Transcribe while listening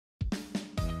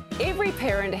Every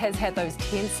parent has had those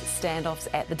tense standoffs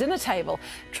at the dinner table,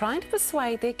 trying to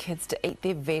persuade their kids to eat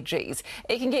their veggies.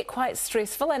 It can get quite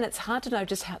stressful, and it's hard to know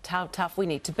just how tough we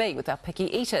need to be with our picky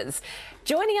eaters.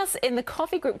 Joining us in the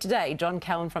coffee group today,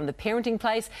 Cowan from The Parenting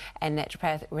Place and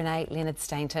Naturopath Renee, Leonard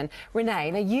Stainton.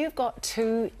 Renee, now you've got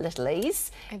two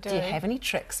littlies. I do. Do you have any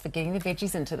tricks for getting the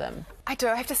veggies into them? I do.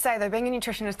 I have to say, though, being a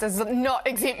nutritionist does not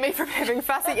exempt me from having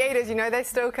fussy eaters. You know, they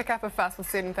still kick up a fuss with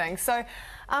certain things. So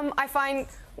I find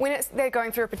when they're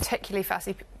going through a particularly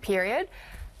fussy period,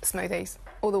 smoothies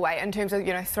all the way, in terms of,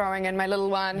 you know, throwing in my little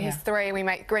one, he's 3, we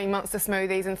make green monster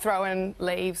smoothies and throw in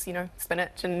leaves, you know,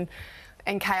 spinach and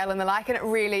kale and the like, and it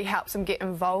really helps them get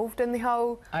involved in the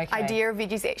whole idea of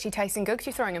veggies actually tasting good, because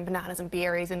you're throwing in bananas and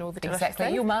berries and all the delicious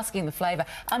things. You're masking the flavour.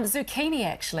 Zucchini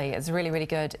actually is really, really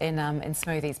good in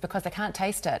smoothies because they can't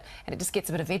taste it, and it just gets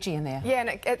a bit of veggie in there. Yeah,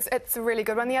 and it's a really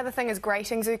good one. The other thing is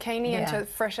grating zucchini into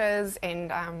fritters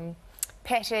and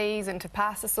patties, into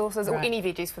pasta sauces, or any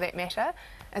veggies for that matter,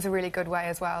 is a really good way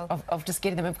as well. Of just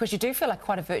getting them in, because you do feel like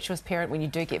quite a virtuous parent when you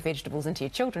do get vegetables into your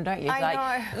children, don't you? I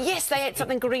know. Yes, they ate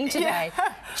something green today.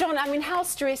 John, I mean, how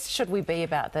stressed should we be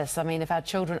about this? I mean, if our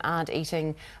children aren't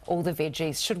eating all the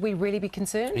veggies, should we really be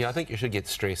concerned? Yeah, I think you should get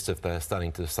stressed if they're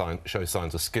starting to show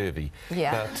signs of scurvy.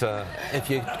 Yeah. But if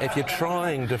you're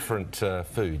trying different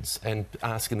foods and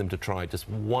asking them to try just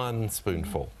one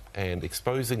spoonful, and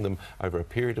exposing them over a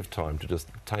period of time to just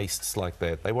tastes like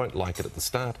that. They won't like it at the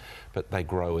start, but they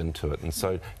grow into it. And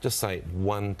so just say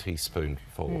 1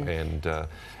 teaspoonful and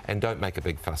don't make a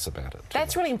big fuss about it.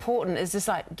 That's really important, is just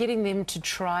like getting them to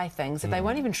try things. If they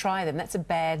won't even try them, that's a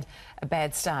bad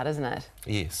start, isn't it?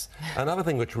 Yes. Another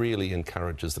thing which really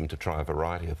encourages them to try a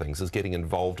variety of things is getting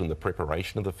involved in the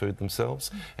preparation of the food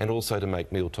themselves, and also to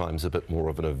make meal times a bit more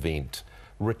of an event.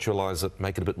 Ritualise it,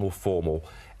 make it a bit more formal,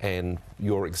 and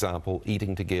your example,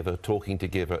 eating together, talking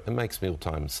together, it makes meal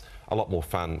times a lot more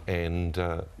fun, and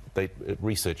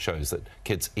research shows that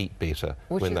kids eat better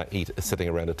when they eat sitting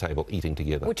around a table eating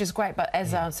together. Which is great, but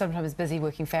as sometimes busy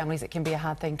working families, it can be a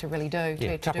hard thing to really do.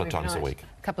 Yeah, a couple of times a week.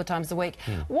 A couple of times a week.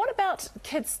 What about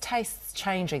kids' tastes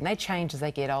changing? They change as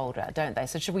they get older, don't they?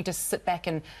 So should we just sit back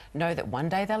and know that one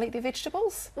day they'll eat their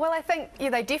vegetables? Well, I think, yeah,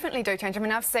 they definitely do change. I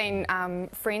mean, I've seen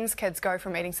friends' kids go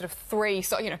from eating sort of 3,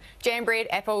 so, you know, jam bread,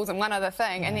 apples and one other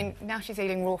thing, and then now she's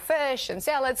eating raw fish and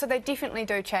salad, so they definitely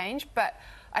do change, but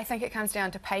I think it comes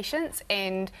down to patience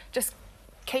and just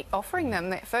keep offering them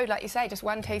that food, like you say, just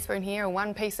 1 teaspoon here or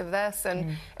 1 piece of this,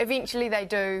 and eventually they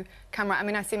do come right. I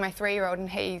mean, I see my 3-year-old, and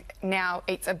he now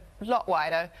eats a lot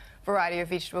wider variety of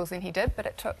vegetables than he did, but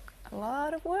it took a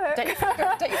lot of work. Don't you feel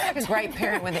like a great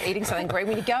parent when they're eating something green?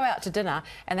 When you go out to dinner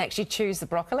and they actually choose the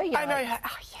broccoli, you're I know. Like,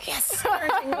 oh, yes,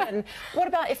 parenting win. What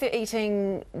about if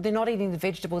they're not eating the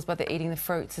vegetables, but they're eating the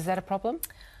fruits? Is that a problem?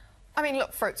 I mean,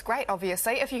 look, fruit's great,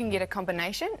 obviously. If you can get a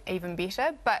combination, even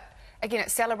better. But again,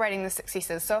 it's celebrating the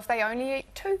successes. So if they only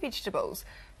eat 2 vegetables,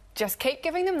 just keep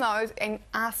giving them those and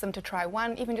ask them to try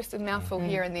 1, even just a mouthful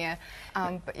here and there.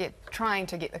 But yeah, trying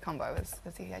to get the combo is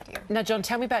the idea. Now, John,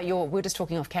 tell me about we were just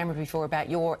talking off camera before about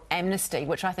your amnesty,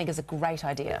 which I think is a great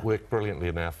idea. It worked brilliantly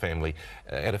in our family.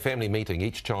 At a family meeting,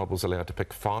 each child was allowed to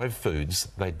pick 5 foods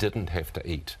they didn't have to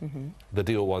eat. The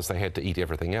deal was they had to eat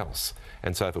everything else.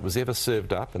 And so if it was ever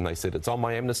served up, and they said, it's on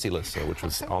my amnesty list, which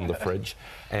was on the fridge,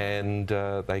 and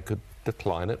they could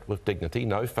decline it with dignity,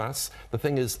 no fuss. The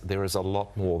thing is, there is a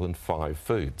lot more than 5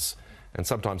 foods. And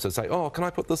sometimes they say, oh, can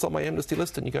I put this on my amnesty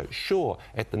list? And you go, sure,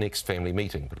 at the next family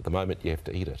meeting. But at the moment, you have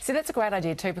to eat it. See, that's a great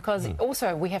idea too, because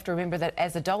also we have to remember that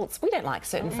as adults, we don't like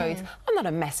certain foods. I'm not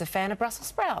a massive fan of Brussels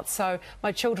sprouts, so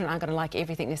my children aren't going to like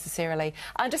everything necessarily.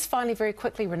 Just finally, very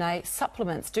quickly, Renee,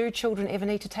 supplements. Do children ever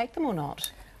need to take them or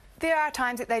not? There are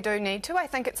times that they do need to. I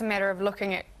think it's a matter of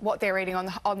looking at what they're eating on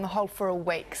the whole for a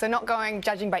week. So not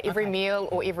judging by every meal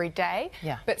or every day,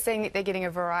 but seeing that they're getting a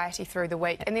variety through the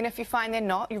week. And then if you find they're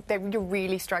not, you're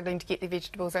really struggling to get the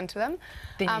vegetables into them,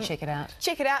 then you check it out.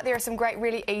 Check it out. There are some great,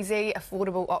 really easy,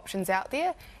 affordable options out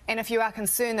there. And if you are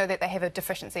concerned, though, that they have a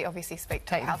deficiency, obviously speak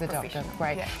to a health professional.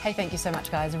 Great. Yeah. Hey, thank you so much,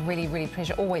 guys. Really, really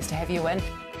pleasure always to have you in.